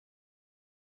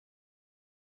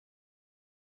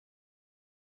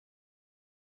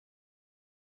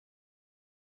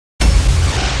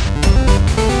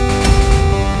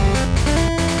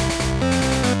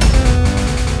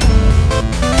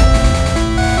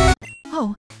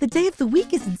the day of the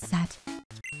week isn't set.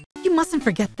 You mustn't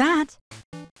forget that.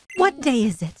 What day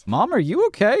is it? Mom, are you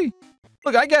okay?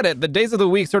 Look, I get it. The days of the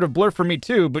week sort of blur for me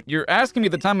too, but you're asking me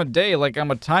the time of day like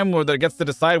I'm a Time Lord that gets to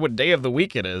decide what day of the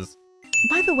week it is.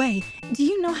 By the way, do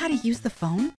you know how to use the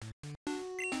phone?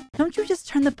 Don't you just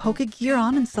turn the Pokegear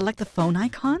on and select the phone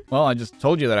icon? Well, I just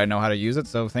told you that I know how to use it,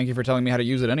 so thank you for telling me how to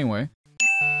use it anyway.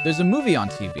 There's a movie on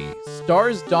TV.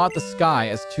 Stars dot the sky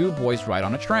as two boys ride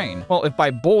on a train. Well, if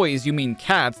by boys you mean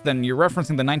cats, then you're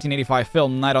referencing the 1985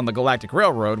 film Night on the Galactic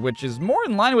Railroad, which is more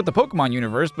in line with the Pokemon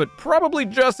universe, but probably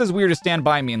just as weird as Stand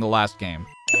By Me in the last game.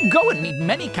 Go and meet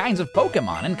many kinds of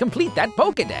Pokemon and complete that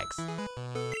Pokedex.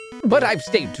 But I've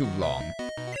stayed too long.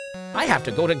 I have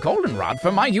to go to Goldenrod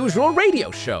for my usual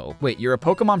radio show. Wait, you're a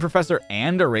Pokemon professor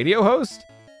and a radio host?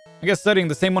 I guess studying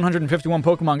the same 151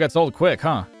 Pokemon gets old quick,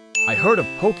 huh? I heard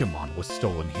a Pokemon was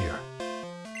stolen here.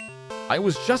 I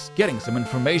was just getting some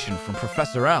information from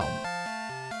Professor Elm.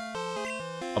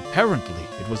 Apparently,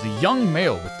 it was a young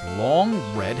male with long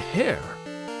red hair.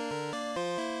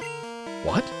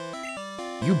 What?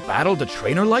 You battled a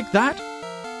trainer like that?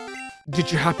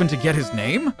 Did you happen to get his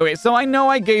name? Okay, so I know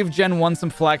I gave Gen 1 some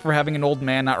flack for having an old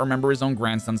man not remember his own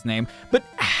grandson's name, but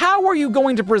how are you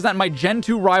going to present my Gen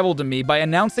 2 rival to me by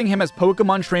announcing him as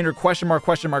Pokemon Trainer question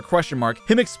mark,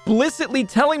 him explicitly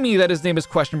telling me that his name is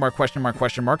question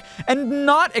mark, and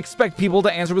not expect people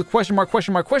to answer with question mark,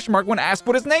 when asked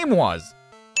what his name was?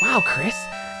 Wow, Chris,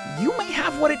 you may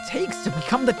have what it takes to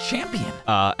become the champion.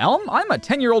 Elm? I'm a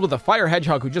 10-year-old with a fire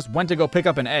hedgehog who just went to go pick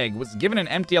up an egg, was given an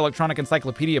empty electronic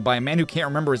encyclopedia by a man who can't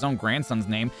remember his own grandson's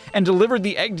name, and delivered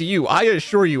the egg to you. I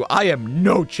assure you, I am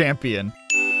no champion.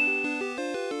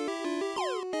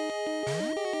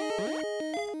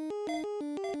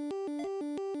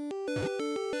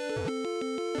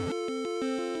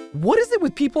 What is it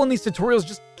with people in these tutorials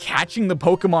just catching the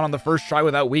Pokemon on the first try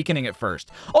without weakening it first?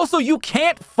 Also, you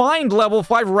can't find level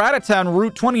 5 Rattata on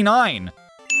Route 29.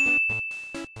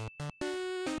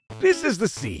 This is the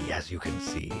sea, as you can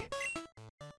see.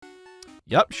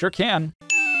 Yep, sure can.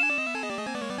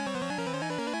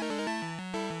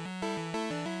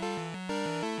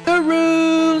 The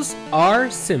rules are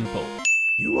simple.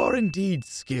 You are indeed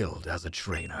skilled as a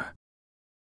trainer.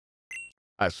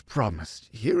 As promised,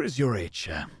 here is your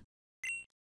HM.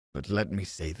 But let me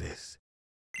say this.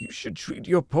 You should treat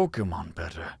your Pokemon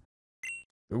better.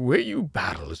 The way you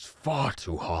battle is far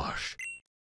too harsh.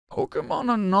 Pokemon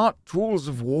are not tools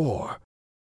of war.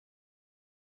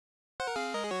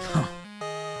 Huh.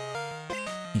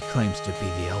 He claims to be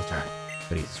the Elder,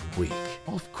 but he's weak.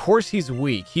 Well, of course he's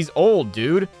weak. He's old,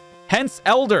 dude. Hence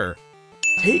Elder.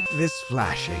 Take this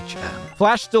Flash HM.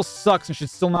 Flash still sucks and should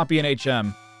still not be an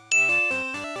HM.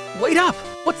 Wait up!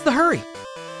 What's the hurry?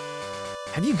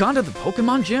 Have you gone to the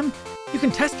Pokemon Gym? You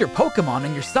can test your Pokemon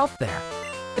and yourself there.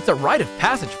 It's a rite of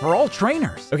passage for all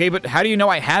trainers. Okay, but how do you know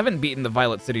I haven't beaten the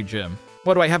Violet City Gym?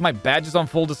 What, do I have my badges on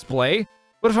full display?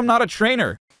 What if I'm not a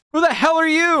trainer? Who the hell are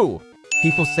you?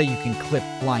 People say you can clip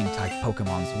flying-type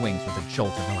Pokemon's wings with a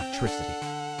jolt of electricity.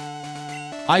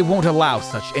 I won't allow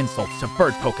such insults to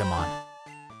bird Pokemon.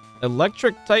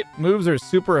 Electric-type moves are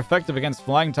super effective against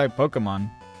flying-type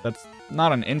Pokemon. That's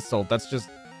not an insult, that's just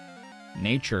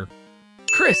nature.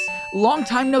 Chris, long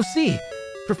time no see.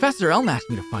 Professor Elm asked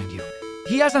me to find you.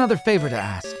 He has another favor to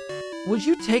ask. Would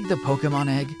you take the Pokemon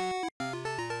egg?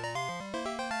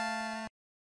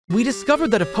 We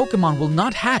discovered that a Pokemon will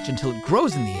not hatch until it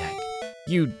grows in the egg.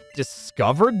 You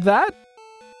discovered that?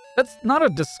 That's not a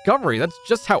discovery, that's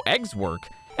just how eggs work.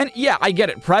 And yeah, I get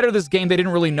it, prior to this game they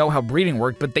didn't really know how breeding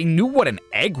worked, but they knew what an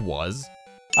egg was.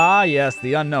 Ah yes,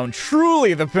 the unknown,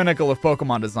 truly the pinnacle of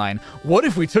Pokemon design. What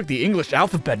if we took the English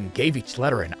alphabet and gave each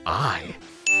letter an I?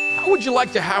 How would you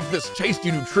like to have this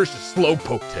tasty, nutritious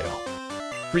Slowpoke tail?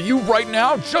 For you right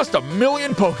now, just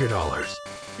 $1,000,000 Pokédollars.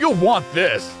 You'll want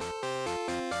this.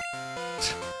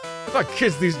 I thought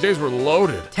kids these days were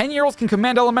loaded. 10-year-olds can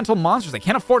command elemental monsters. They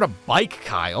can't afford a bike,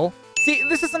 Kyle. See,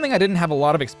 this is something I didn't have a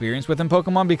lot of experience with in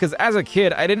Pokemon because as a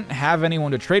kid, I didn't have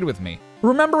anyone to trade with me.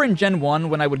 Remember in Gen 1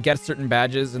 when I would get certain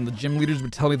badges and the gym leaders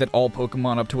would tell me that all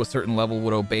Pokemon up to a certain level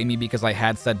would obey me because I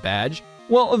had said badge?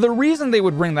 Well, the reason they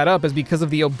would bring that up is because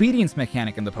of the obedience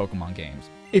mechanic in the Pokemon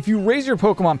games. If you raise your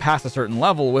Pokemon past a certain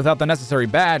level without the necessary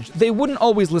badge, they wouldn't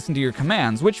always listen to your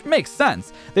commands, which makes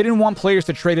sense. They didn't want players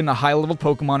to trade in a high-level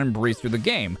Pokemon and breeze through the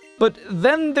game. But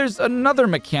then there's another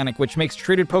mechanic which makes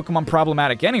traded Pokemon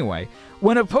problematic anyway.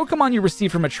 When a Pokemon you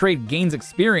receive from a trade gains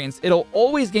experience, it'll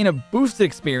always gain a boosted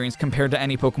experience compared to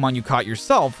any Pokemon you caught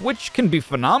yourself, which can be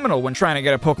phenomenal when trying to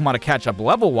get a Pokemon to catch up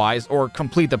level-wise or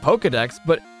complete the Pokedex,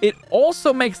 but it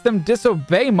also makes them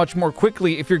disobey much more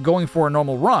quickly if you're going for a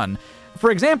normal run.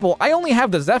 For example, I only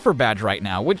have the Zephyr badge right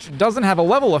now, which doesn't have a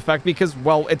level effect because,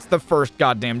 well, it's the first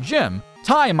goddamn gym.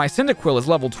 Tai, my Cyndaquil, is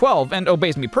level 12 and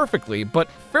obeys me perfectly, but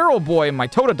Feral Boy, my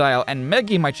Totodile, and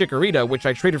Meggy, my Chikorita, which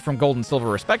I traded from Gold and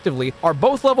Silver respectively, are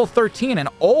both level 13 and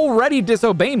already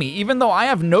disobey me, even though I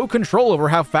have no control over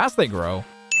how fast they grow.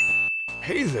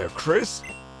 Hey there, Chris.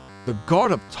 The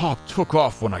guard up top took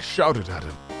off when I shouted at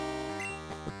him.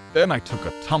 But then I took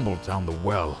a tumble down the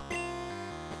well.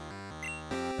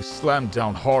 I slammed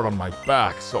down hard on my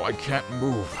back, so I can't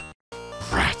move.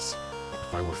 Rats!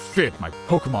 If I were fit, my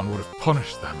Pokemon would have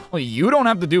punished them. Well, you don't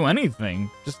have to do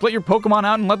anything. Just let your Pokemon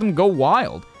out and let them go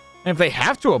wild. And if they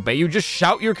have to obey you, just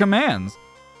shout your commands.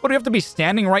 What, do you have to be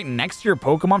standing right next to your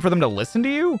Pokemon for them to listen to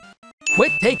you?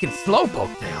 Quit taking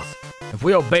Slowpoke tails. If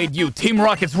we obeyed you, Team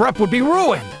Rocket's rep would be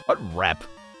ruined. What rep?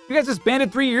 You guys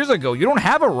disbanded 3 years ago. You don't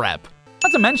have a rep.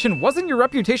 Not to mention, wasn't your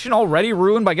reputation already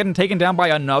ruined by getting taken down by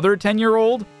another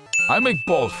 10-year-old? I make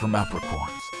balls from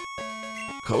apricorns.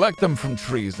 Collect them from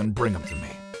trees and bring them to me.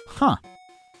 Huh.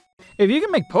 If you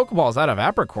can make Pokeballs out of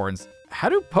apricorns, how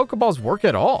do Pokeballs work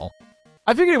at all?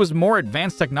 I figured it was more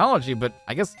advanced technology, but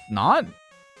I guess not.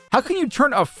 How can you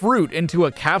turn a fruit into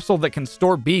a capsule that can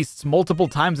store beasts multiple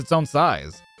times its own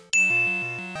size?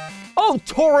 Oh,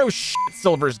 Toro shit,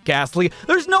 Silver's ghastly.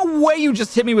 There's no way you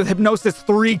just hit me with Hypnosis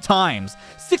 3 times.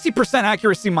 60%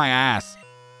 accuracy my ass.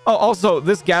 Oh, also,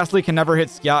 this Ghastly can never hit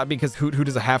Skiat because Hoot Hoot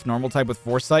is a half-normal type with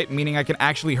Foresight, meaning I can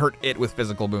actually hurt it with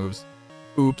physical moves.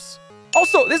 Oops.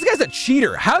 Also, this guy's a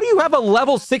cheater. How do you have a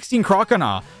level 16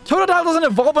 Croconaw? Totodile doesn't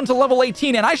evolve until level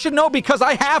 18, and I should know because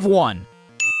I have one.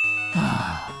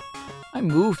 I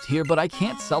moved here, but I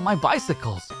can't sell my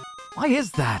bicycles. Why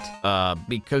is that?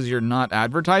 Because you're not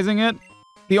advertising it?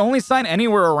 The only sign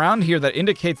anywhere around here that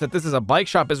indicates that this is a bike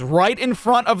shop is right in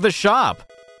front of the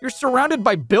shop. You're surrounded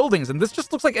by buildings, and this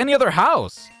just looks like any other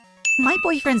house. My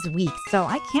boyfriend's weak, so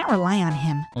I can't rely on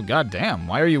him. Well, goddamn,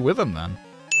 why are you with him then?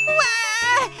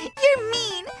 Wah! You're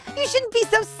mean! You shouldn't be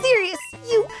so serious!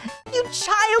 You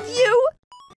child, you!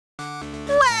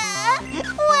 Wah!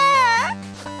 Wah!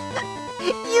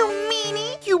 You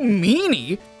meanie! You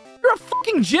meanie? You're a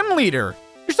fucking gym leader!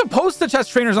 You're supposed to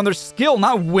test trainers on their skill,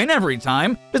 not win every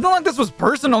time. It's not like this was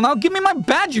personal. Now give me my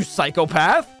badge, you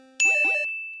psychopath!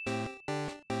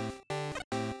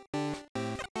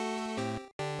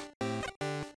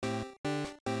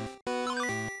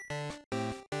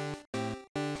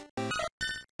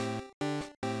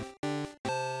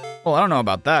 Well, I don't know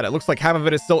about that. It looks like half of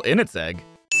it is still in its egg.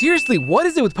 Seriously, what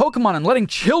is it with Pokemon and letting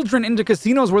children into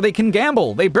casinos where they can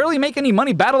gamble? They barely make any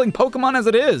money battling Pokemon as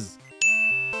it is.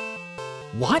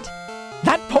 What?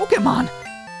 That Pokemon!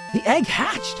 The egg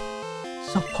hatched!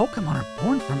 So Pokemon are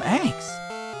born from eggs.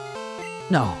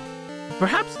 No,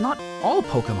 perhaps not all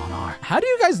Pokemon are. How do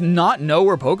you guys not know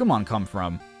where Pokemon come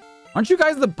from? Aren't you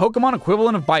guys the Pokemon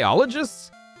equivalent of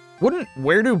biologists? Wouldn't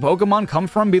where do Pokemon come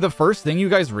from be the first thing you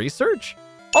guys research?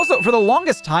 Also, for the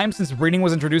longest time since breeding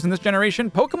was introduced in this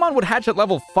generation, Pokemon would hatch at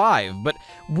level 5, but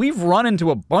we've run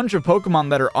into a bunch of Pokemon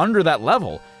that are under that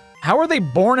level. How are they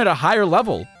born at a higher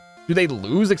level? Do they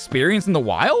lose experience in the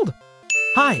wild?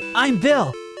 Hi, I'm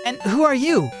Bill. And who are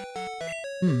you?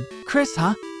 Chris,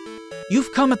 huh?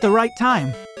 You've come at the right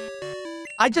time.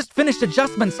 I just finished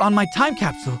adjustments on my time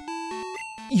capsule.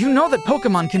 You know that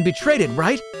Pokemon can be traded,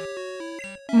 right?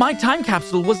 My time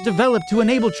capsule was developed to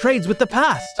enable trades with the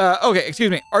past. Okay, excuse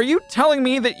me. Are you telling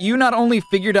me that you not only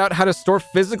figured out how to store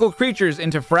physical creatures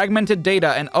into fragmented data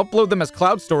and upload them as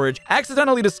cloud storage,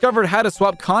 accidentally discovered how to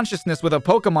swap consciousness with a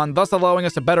Pokemon, thus allowing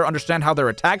us to better understand how their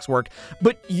attacks work,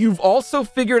 but you've also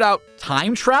figured out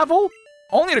time travel?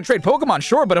 Only to trade Pokemon,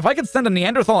 sure, but if I could send a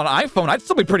Neanderthal an iPhone, I'd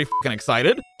still be pretty fucking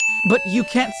excited. But you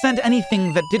can't send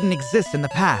anything that didn't exist in the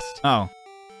past. Oh.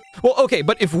 Well, okay,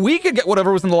 but if we could get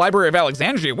whatever was in the Library of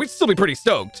Alexandria, we'd still be pretty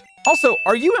stoked. Also,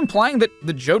 are you implying that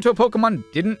the Johto Pokemon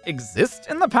didn't exist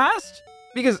in the past?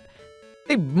 Because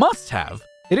they must have.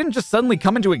 They didn't just suddenly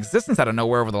come into existence out of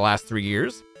nowhere over the last 3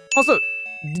 years. Also,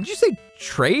 did you say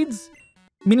trades?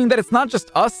 Meaning that it's not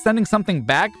just us sending something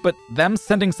back, but them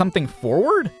sending something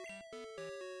forward?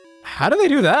 How do they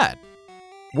do that?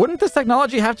 Wouldn't this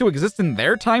technology have to exist in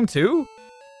their time too?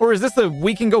 Or is this a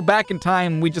we can go back in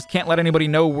time, we just can't let anybody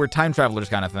know we're time travelers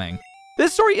kind of thing?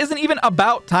 This story isn't even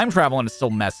about time travel and it's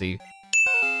still messy.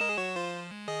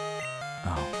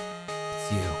 Oh,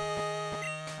 it's you.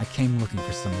 I came looking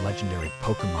for some legendary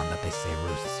Pokemon that they say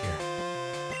roosts here.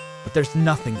 But there's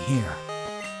nothing here.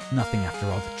 Nothing after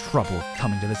all the trouble of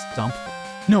coming to this dump.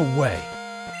 No way.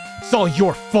 It's all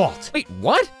your fault. Wait,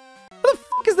 what? How the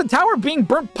fuck is the tower being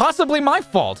burnt possibly my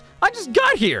fault? I just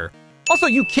got here. Also,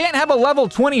 you can't have a level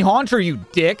 20 Haunter, you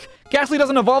dick. Ghastly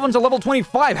doesn't evolve until level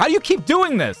 25. How do you keep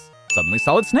doing this? Suddenly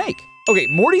Solid Snake. Okay,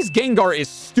 Morty's Gengar is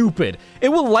stupid. It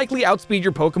will likely outspeed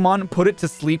your Pokemon, put it to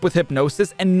sleep with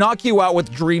Hypnosis, and knock you out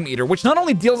with Dream Eater, which not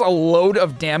only deals a load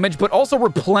of damage, but also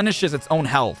replenishes its own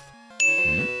health.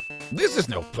 This is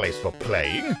no place for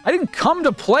playing. I didn't come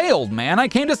to play, old man. I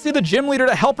came to see the gym leader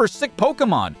to help her sick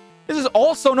Pokemon. This is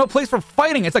also no place for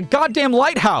fighting. It's a goddamn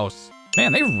lighthouse.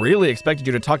 Man, they really expected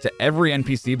you to talk to every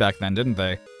NPC back then, didn't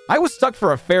they? I was stuck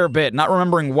for a fair bit, not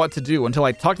remembering what to do until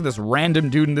I talked to this random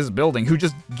dude in this building who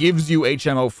just gives you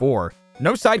HM04.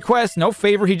 No side quest, no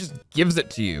favor, he just gives it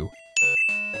to you.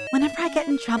 Whenever I get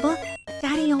in trouble,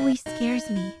 Daddy always scares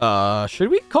me. Should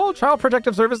we call Child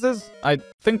Protective Services? I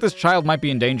think this child might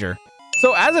be in danger.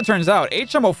 So as it turns out,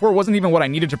 HM04 wasn't even what I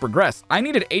needed to progress. I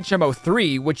needed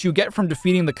HM03, which you get from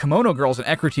defeating the Kimono Girls in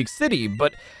Ekritique City,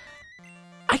 but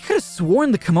I could have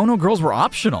sworn the Kimono Girls were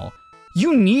optional.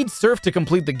 You need Surf to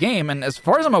complete the game, and as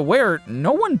far as I'm aware,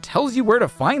 no one tells you where to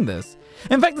find this.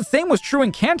 In fact, the same was true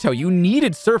in Kanto. You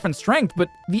needed Surf and Strength, but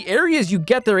the areas you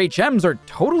get their HMs are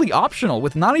totally optional,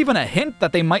 with not even a hint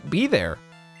that they might be there.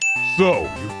 So,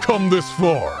 you've come this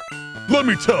far. Let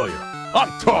me tell you,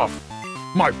 I'm tough.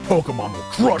 My Pokemon will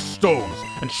crush stones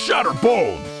and shatter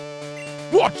bones.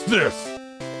 Watch this.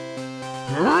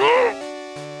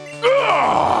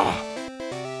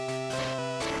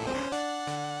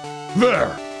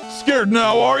 There. Scared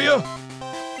now, are you?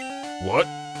 What?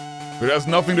 It has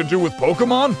nothing to do with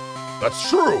Pokemon? That's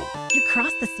true. You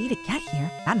crossed the sea to get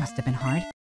here. That must have been hard.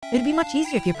 It'd be much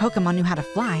easier if your Pokemon knew how to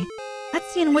fly. That's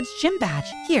Cianwood's gym badge.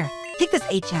 Here, take this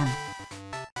HM.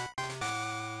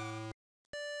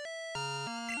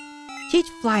 Teach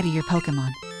Fly to your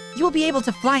Pokemon. You will be able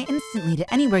to fly instantly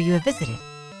to anywhere you have visited.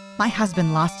 My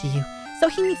husband lost to you, so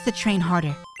he needs to train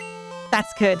harder.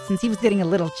 That's good, since he was getting a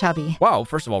little chubby. Wow,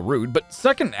 first of all, rude, but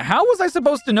second, how was I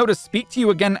supposed to know to speak to you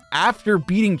again after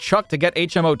beating Chuck to get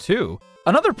HM02?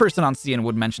 Another person on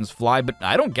Cianwood mentions Fly, but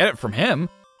I don't get it from him.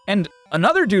 And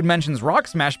another dude mentions Rock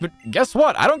Smash, but guess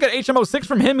what? I don't get HM06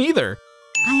 from him either.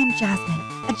 I am Jasmine,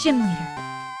 a gym leader.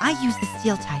 I use the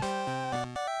Steel type.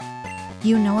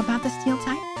 You know about the Steel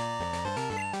type?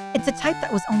 It's a type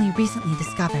that was only recently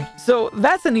discovered. So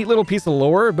that's a neat little piece of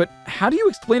lore, but how do you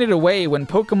explain it away when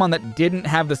Pokemon that didn't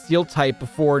have the Steel type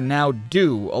before now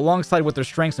do, alongside with their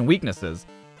strengths and weaknesses?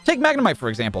 Take Magnemite, for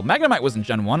example. Magnemite was in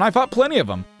Gen 1, I fought plenty of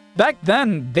them. Back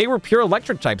then, they were pure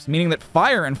electric types, meaning that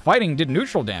fire and fighting did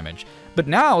neutral damage. But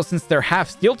now, since they're half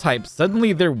Steel types,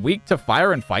 suddenly they're weak to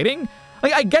fire and fighting?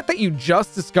 Like, I get that you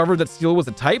just discovered that Steel was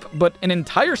a type, but an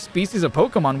entire species of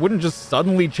Pokemon wouldn't just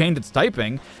suddenly change its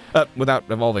typing. Without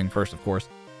evolving first, of course.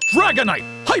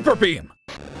 Dragonite! Hyper Beam!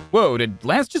 Whoa, did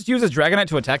Lance just use his Dragonite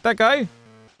to attack that guy?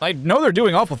 I know they're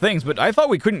doing awful things, but I thought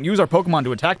we couldn't use our Pokemon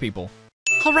to attack people.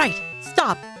 All right,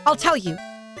 stop. I'll tell you.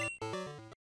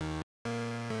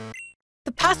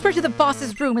 The password to the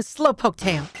boss's room is Slowpoke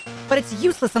Tail, but it's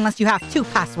useless unless you have 2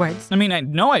 passwords. I mean, I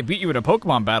know I beat you at a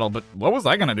Pokemon battle, but what was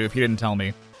I gonna do if you didn't tell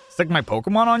me? Stick my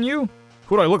Pokemon on you?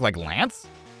 Who do I look like, Lance?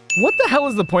 What the hell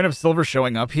is the point of Silver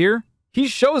showing up here? He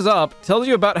shows up, tells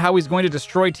you about how he's going to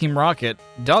destroy Team Rocket,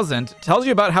 doesn't, tells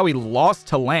you about how he lost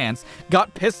to Lance,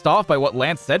 got pissed off by what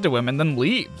Lance said to him, and then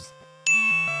leaves.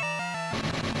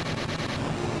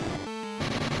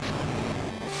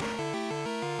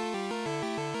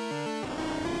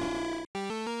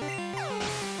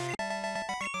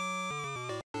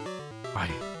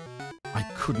 I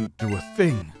couldn't do a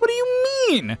thing. What do you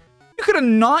mean? You could have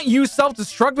not used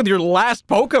self-destruct with your last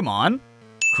Pokemon.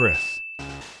 Chris,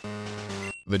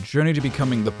 the journey to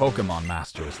becoming the Pokemon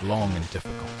Master is long and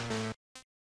difficult.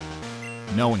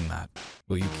 Knowing that,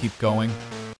 will you keep going?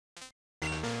 I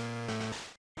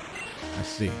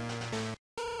see.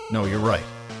 No, you're right.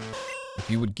 If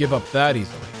you would give up that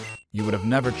easily, you would have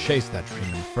never chased that dream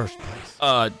in the first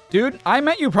place. Dude, I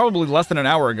met you probably less than an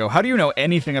hour ago. How do you know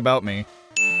anything about me?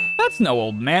 That's no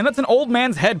old man. That's an old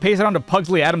man's head pasted onto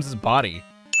Pugsley Adams' body.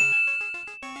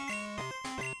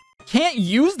 Can't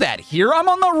use that here. I'm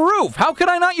on the roof. How could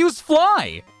I not use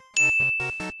Fly?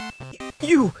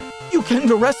 You came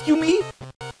to rescue me?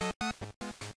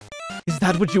 Is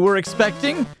that what you were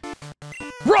expecting?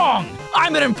 Wrong!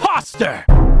 I'm an imposter!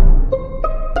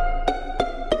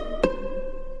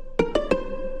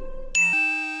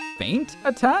 Faint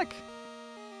attack?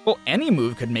 Well, any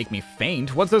move could make me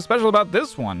faint. What's so special about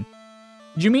this one?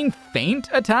 Do you mean faint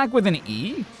attack with an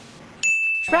E?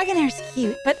 Dragonair's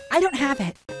cute, but I don't have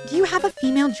it. Do you have a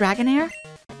female Dragonair?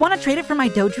 Want to trade it for my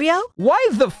Dodrio? Why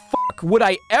the fuck would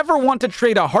I ever want to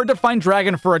trade a hard-to-find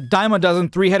dragon for a dime a dozen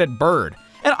 3-headed bird?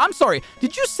 And I'm sorry,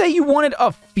 did you say you wanted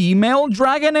a female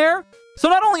Dragonair? So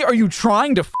not only are you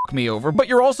trying to fuck me over, but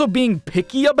you're also being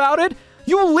picky about it?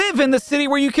 You live in the city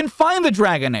where you can find the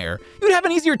Dragonair. You'd have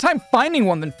an easier time finding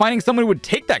one than finding someone who would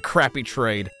take that crappy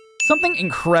trade. Something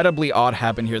incredibly odd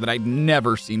happened here that I'd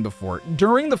never seen before.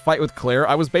 During the fight with Claire,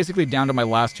 I was basically down to my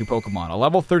last two Pokemon, a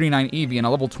level 39 Eevee and a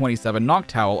level 27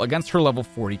 Noctowl against her level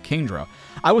 40 Kingdra.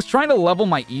 I was trying to level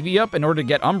my Eevee up in order to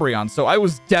get Umbreon, so I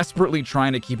was desperately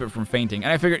trying to keep it from fainting,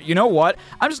 and I figured, you know what?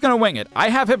 I'm just gonna wing it. I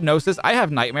have Hypnosis, I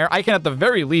have Nightmare, I can at the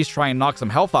very least try and knock some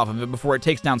health off of it before it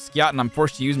takes down Skiat and I'm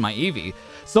forced to use my Eevee.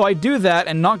 So I do that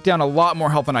and knock down a lot more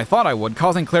health than I thought I would,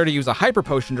 causing Claire to use a Hyper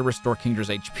Potion to restore Kingdra's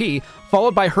HP,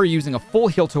 followed by her using a full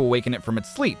heal to awaken it from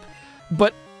its sleep.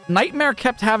 But Nightmare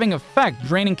kept having effect,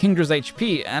 draining Kingdra's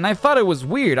HP, and I thought it was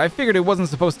weird. I figured it wasn't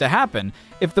supposed to happen.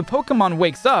 If the Pokemon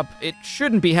wakes up, it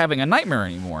shouldn't be having a Nightmare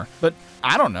anymore. But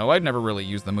I don't know, I'd never really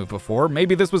used the move before.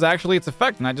 Maybe this was actually its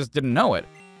effect and I just didn't know it.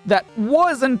 That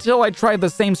was until I tried the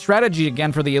same strategy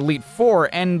again for the Elite Four,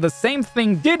 and the same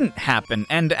thing didn't happen.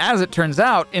 And as it turns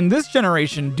out, in this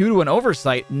generation, due to an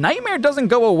oversight, Nightmare doesn't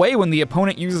go away when the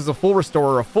opponent uses a full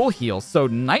restore or a full heal, so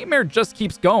Nightmare just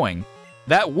keeps going.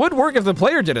 That would work if the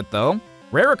player did it, though.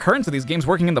 Rare occurrence of these games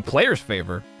working in the player's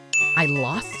favor. I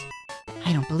lost?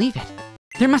 I don't believe it.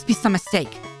 There must be some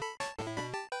mistake.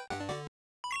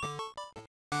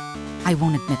 I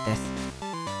won't admit this.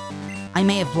 I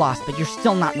may have lost, but you're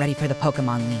still not ready for the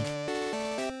Pokemon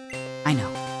League. I know.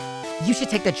 You should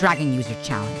take the Dragon User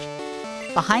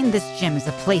Challenge. Behind this gym is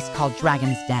a place called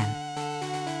Dragon's Den.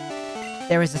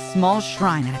 There is a small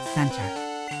shrine at its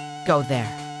center. Go there.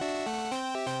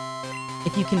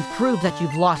 If you can prove that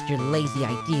you've lost your lazy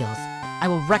ideals, I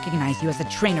will recognize you as a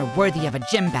trainer worthy of a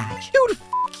gym badge. Dude,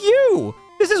 f*** you!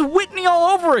 This is Whitney all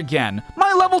over again!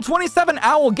 My level 27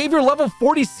 Owl gave your level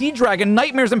 40 Sea Dragon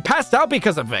nightmares and passed out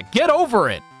because of it! Get over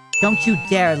it! Don't you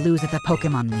dare lose at the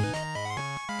Pokemon League.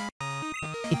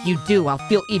 If you do, I'll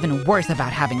feel even worse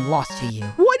about having lost to you.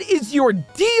 What is your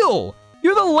deal?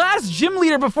 You're the last gym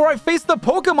leader before I face the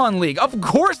Pokemon League! Of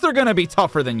course they're gonna be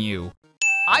tougher than you!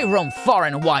 I roam far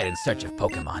and wide in search of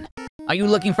Pokemon. Are you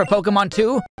looking for Pokemon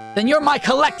too? Then you're my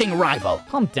collecting rival.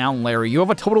 Calm down, Larry. You have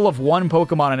a total of 1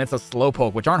 Pokemon and it's a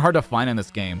Slowpoke, which aren't hard to find in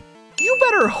this game. You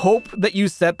better hope that you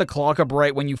set the clock up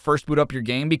right when you first boot up your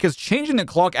game, because changing the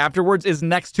clock afterwards is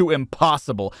next to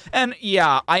impossible. And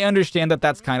yeah, I understand that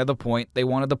that's kind of the point. They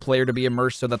wanted the player to be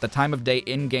immersed so that the time of day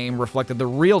in-game reflected the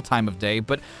real time of day,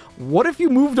 but what if you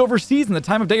moved overseas and the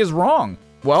time of day is wrong?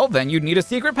 Well, then you'd need a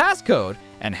secret passcode.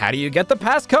 And how do you get the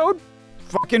passcode?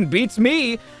 Fucking beats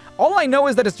me. All I know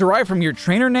is that it's derived from your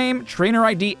trainer name, trainer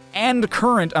ID, and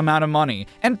current amount of money.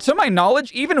 And to my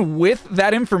knowledge, even with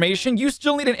that information, you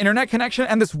still need an internet connection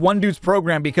and this one dude's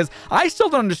program, because I still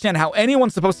don't understand how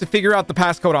anyone's supposed to figure out the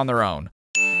passcode on their own.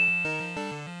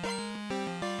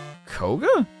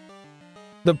 Koga?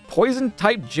 The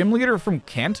poison-type gym leader from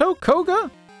Kanto,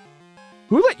 Koga?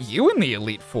 Who let you in the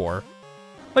Elite Four?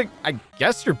 Like, I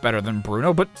guess you're better than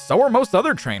Bruno, but so are most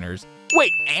other trainers.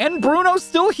 Wait, and Bruno's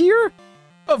still here?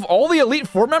 Of all the Elite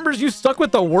Four members, you stuck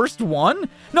with the worst one?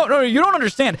 No, you don't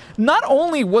understand. Not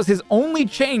only was his only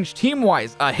change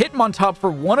team-wise a Hitmontop for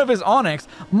one of his Onix,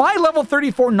 my level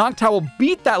 34 Noctowl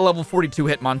beat that level 42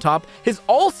 Hitmontop, his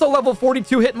also level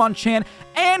 42 Hitmonchan,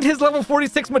 and his level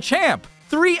 46 Machamp.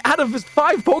 3 out of his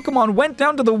 5 Pokemon went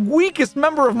down to the weakest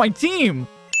member of my team.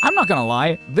 I'm not gonna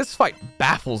lie, this fight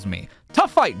baffles me.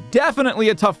 Tough fight, definitely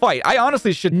a tough fight. I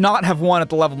honestly should not have won at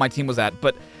the level my team was at,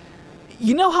 but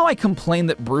you know how I complained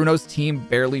that Bruno's team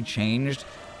barely changed?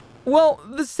 Well,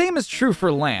 the same is true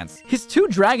for Lance. His 2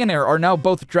 Dragonair are now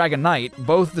both Dragonite,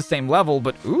 both the same level,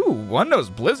 but ooh, one knows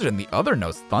Blizzard and the other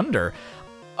knows Thunder.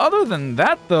 Other than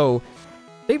that though,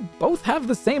 they both have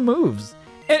the same moves.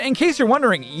 And in case you're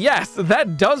wondering, yes,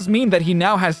 that does mean that he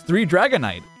now has 3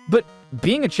 Dragonite. But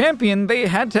being a champion, they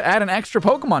had to add an extra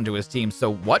Pokemon to his team,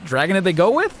 so what Dragon did they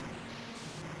go with?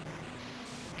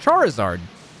 Charizard.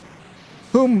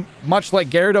 Whom, much like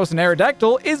Gyarados and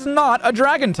Aerodactyl, is not a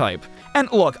Dragon type. And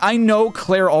look, I know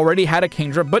Claire already had a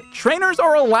Kingdra, but trainers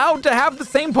are allowed to have the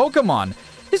same Pokemon.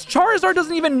 His Charizard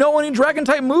doesn't even know any Dragon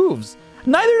type moves.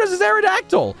 Neither does his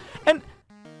Aerodactyl. And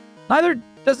neither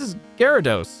does his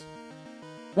Gyarados.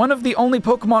 One of the only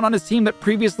Pokemon on his team that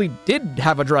previously did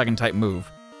have a Dragon type move.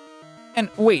 And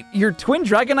wait, your twin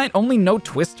Dragonite only know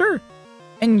Twister?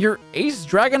 And your ace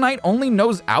Dragonite only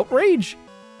knows Outrage?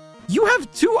 You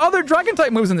have 2 other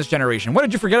Dragon-type moves in this generation. What,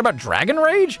 did you forget about Dragon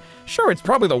Rage? Sure, it's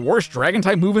probably the worst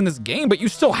Dragon-type move in this game, but you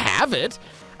still have it.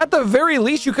 At the very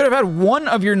least, you could have had one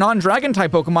of your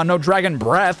non-Dragon-type Pokemon know Dragon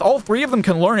Breath. All 3 of them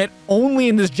can learn it only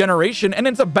in this generation, and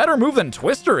it's a better move than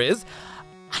Twister is.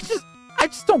 I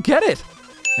just don't get it.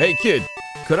 Hey kid,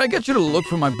 could I get you to look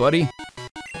for my buddy?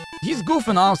 He's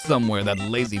goofing off somewhere, that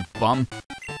lazy bum.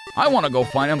 I want to go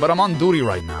find him, but I'm on duty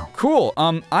right now. Cool.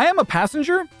 I am a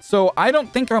passenger, so I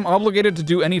don't think I'm obligated to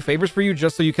do any favors for you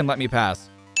just so you can let me pass.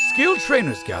 Skilled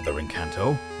trainers gather in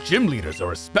Kanto. Gym leaders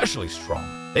are especially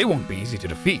strong. They won't be easy to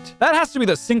defeat. That has to be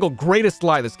the single greatest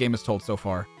lie this game has told so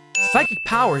far. Psychic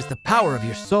power is the power of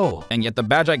your soul. And yet the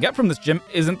badge I get from this gym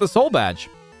isn't the soul badge.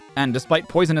 And despite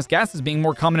poisonous gases being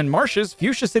more common in marshes,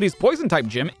 Fuchsia City's poison-type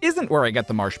gym isn't where I get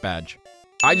the marsh badge.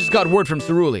 I just got word from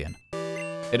Cerulean.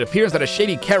 It appears that a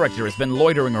shady character has been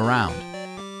loitering around.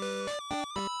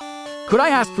 Could I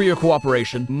ask for your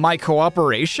cooperation? My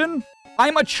cooperation?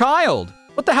 I'm a child!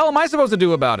 What the hell am I supposed to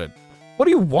do about it? What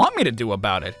do you want me to do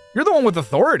about it? You're the one with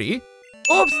authority.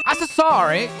 Oops, I'm so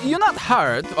sorry. You're not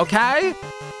hurt, okay?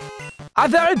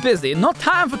 I'm very busy. No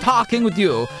time for talking with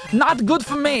you. Not good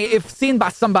for me if seen by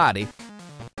somebody.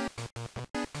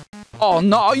 Oh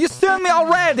no, you seen me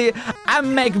already. I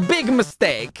make big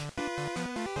mistake.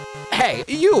 Hey,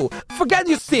 you, forget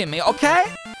you see me, okay?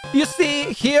 You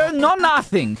see, here, no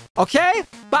nothing, okay?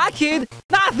 Bye, kid,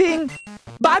 nothing.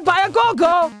 Bye-bye, a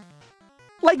go-go.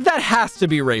 Like, that has to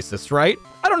be racist, right?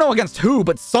 I don't know against who,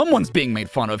 but someone's being made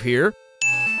fun of here.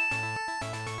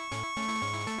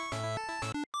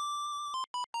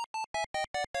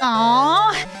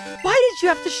 Aww, why did you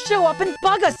have to show up and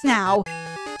bug us now?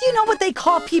 Do you know what they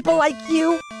call people like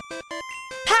you?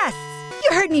 Pests!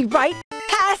 You heard me right,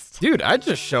 pest! Dude, I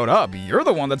just showed up. You're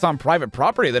the one that's on private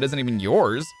property that isn't even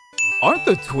yours. Aren't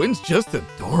the twins just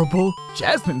adorable?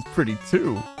 Jasmine's pretty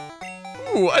too.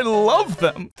 Ooh, I love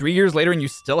them. 3 years later and you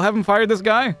still haven't fired this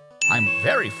guy? I'm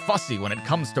very fussy when it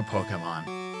comes to Pokemon.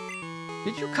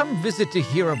 Did you come visit to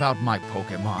hear about my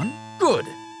Pokemon? Good,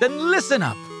 then listen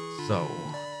up. So,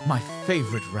 my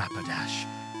favorite Rapidash.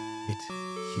 It's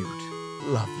cute,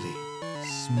 lovely,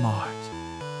 smart,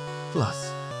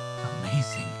 plus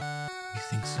amazing. You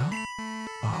think so?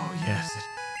 Oh yes,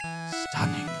 it's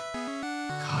stunning,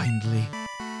 kindly,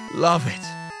 love it.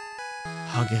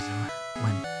 Hug it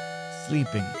when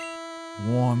sleeping,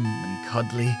 warm and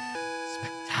cuddly,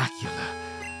 spectacular,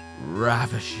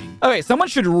 ravishing. Okay, someone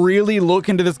should really look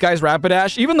into this guy's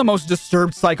Rapidash. Even the most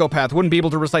disturbed psychopath wouldn't be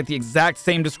able to recite the exact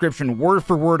same description word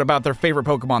for word about their favorite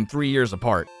Pokemon 3 years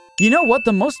apart. You know what?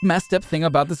 The most messed up thing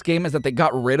about this game is that they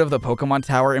got rid of the Pokemon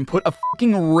Tower and put a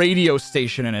fucking radio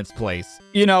station in its place.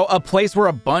 You know, a place where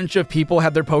a bunch of people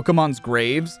had their Pokemon's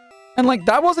graves. And like,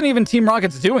 that wasn't even Team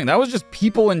Rocket's doing. That was just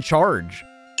people in charge.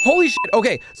 Holy shit.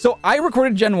 Okay, so I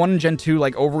recorded Gen 1 and Gen 2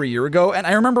 like over a year ago, and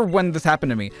I remember when this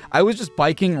happened to me. I was just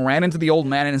biking, ran into the old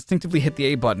man, and instinctively hit the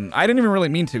A button. I didn't even really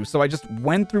mean to, so I just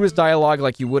went through his dialogue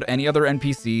like you would any other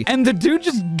NPC, and the dude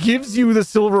just gives you the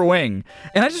Silver Wing.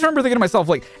 And I just remember thinking to myself,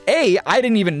 like, A, I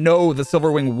didn't even know the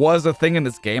Silver Wing was a thing in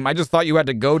this game. I just thought you had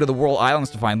to go to the Whirl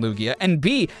Islands to find Lugia. And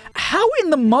B, how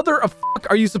in the mother of fuck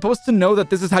are you supposed to know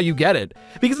that this is how you get it?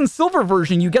 Because in Silver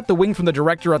version, you get the wing from the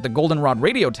director at the Goldenrod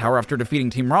radio tower after defeating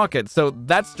Team Rocket, so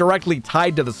that's directly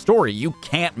tied to the story. You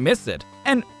can't miss it.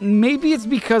 And maybe it's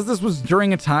because this was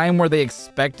during a time where they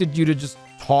expected you to just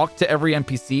talk to every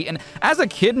NPC, and as a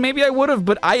kid, maybe I would have,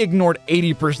 but I ignored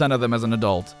 80% of them as an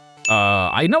adult.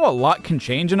 I know a lot can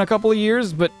change in a couple of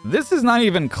years, but this is not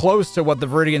even close to what the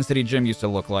Viridian City gym used to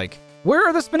look like. Where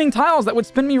are the spinning tiles that would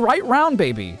spin me right round,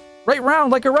 baby? Right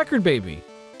round like a record, baby.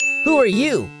 Who are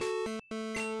you?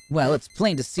 Well, it's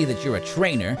plain to see that you're a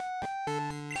trainer.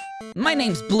 My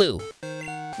name's Blue.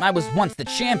 I was once the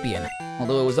champion,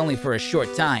 although it was only for a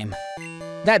short time.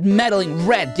 That meddling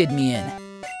red did me in.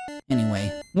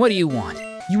 Anyway, what do you want?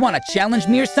 You want to challenge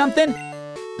me or something?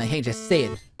 I hate to say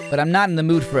it, but I'm not in the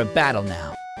mood for a battle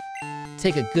now.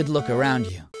 Take a good look around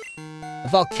you. A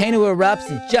volcano erupts,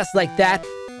 and just like that,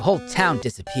 the whole town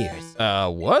disappears.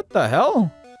 What the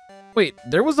hell? Wait,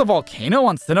 there was a volcano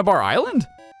on Cinnabar Island?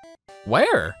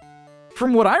 Where?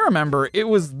 From what I remember, it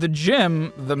was the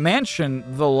gym, the mansion,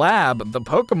 the lab, the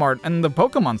Pokemart, and the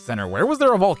Pokemon Center. Where was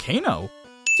there a volcano?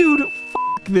 Dude,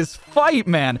 fuck this fight,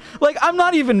 man. Like, I'm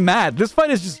not even mad. This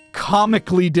fight is just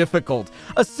comically difficult.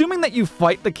 Assuming that you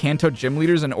fight the Kanto gym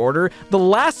leaders in order, the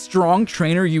last strong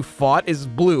trainer you fought is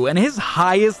Blue, and his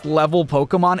highest level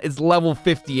Pokemon is level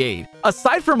 58.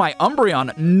 Aside from my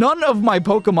Umbreon, none of my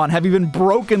Pokemon have even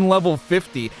broken level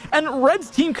 50, and Red's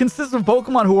team consists of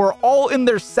Pokemon who are all in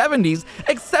their 70s,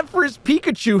 except for his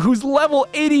Pikachu, who's level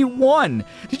 81.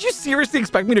 Did you seriously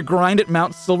expect me to grind at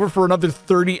Mount Silver for another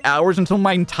 30 hours until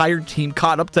my entire team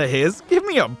caught up to his? Give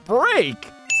me a break!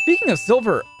 Speaking of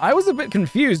Silver, I was a bit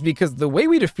confused because the way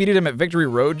we defeated him at Victory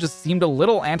Road just seemed a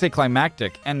little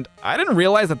anticlimactic, and I didn't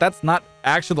realize that that's not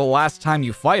actually the last time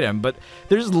you fight him, but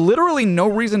there's literally no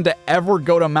reason to ever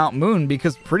go to Mount Moon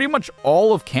because pretty much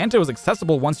all of Kanto is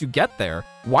accessible once you get there.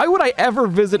 Why would I ever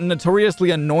visit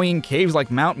notoriously annoying caves like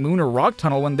Mount Moon or Rock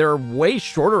Tunnel when there are way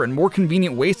shorter and more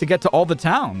convenient ways to get to all the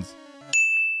towns?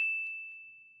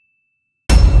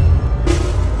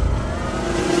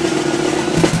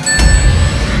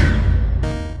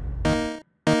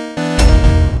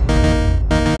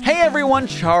 Hey everyone,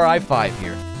 Char5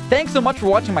 here. Thanks so much for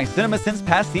watching my CINEMASINS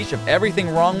pastiche of everything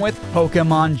wrong with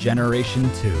Pokemon Generation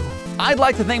 2. I'd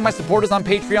like to thank my supporters on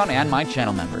Patreon and my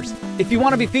channel members. If you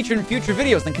want to be featured in future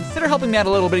videos, then consider helping me out a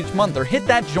little bit each month or hit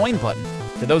that join button.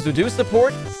 To those who do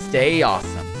support, stay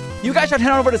awesome. You guys should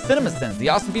head on over to CINEMASINS, the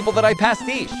awesome people that I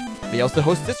pastiche. They also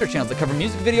host sister channels that cover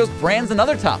music videos, brands, and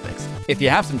other topics. If you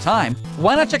have some time,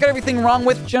 why not check out everything wrong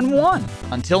with Gen 1?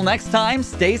 Until next time,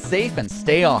 stay safe and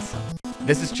stay awesome.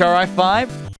 This is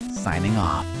Char5, signing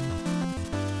off.